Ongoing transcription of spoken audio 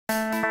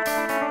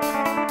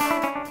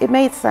It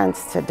made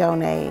sense to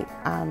donate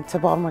to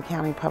Baltimore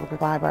County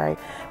Public Library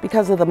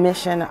because of the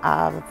mission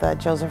of the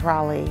Joseph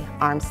Raleigh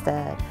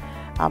Armstead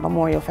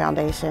Memorial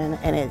Foundation,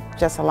 and it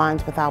just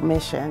aligns with our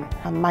mission.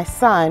 My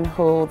son,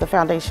 who the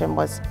foundation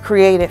was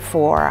created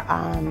for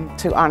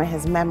to honor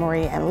his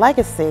memory and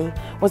legacy,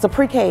 was a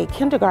pre-K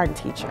kindergarten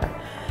teacher.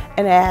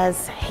 And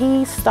as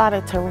he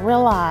started to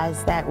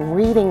realize that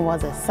reading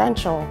was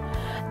essential,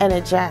 and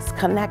it just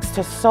connects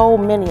to so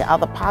many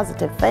other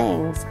positive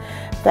things,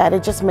 that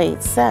it just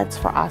made sense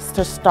for us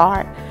to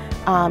start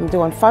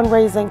doing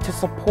fundraising to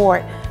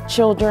support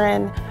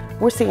children.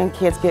 We're seeing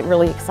kids get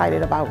really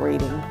excited about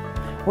reading.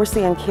 We're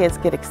seeing kids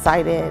get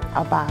excited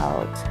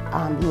about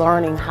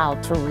learning how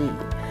to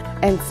read.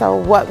 And so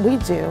what we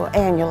do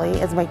annually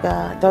is make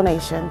a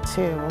donation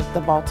to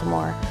the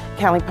Baltimore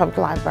County Public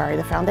Library,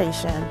 the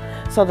foundation,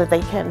 so that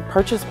they can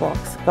purchase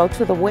books, go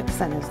to the WIC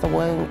centers, the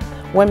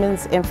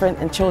Women's, Infant,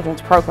 and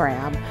Children's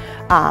Program,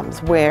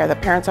 where the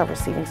parents are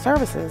receiving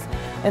services,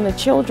 and the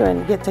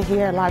children get to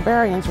hear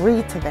librarians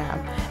read to them,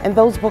 and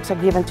those books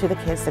are given to the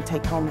kids to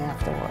take home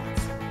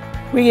afterwards.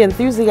 We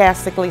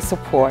enthusiastically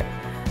support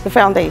the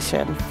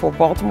Foundation for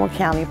Baltimore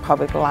County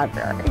Public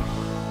Library.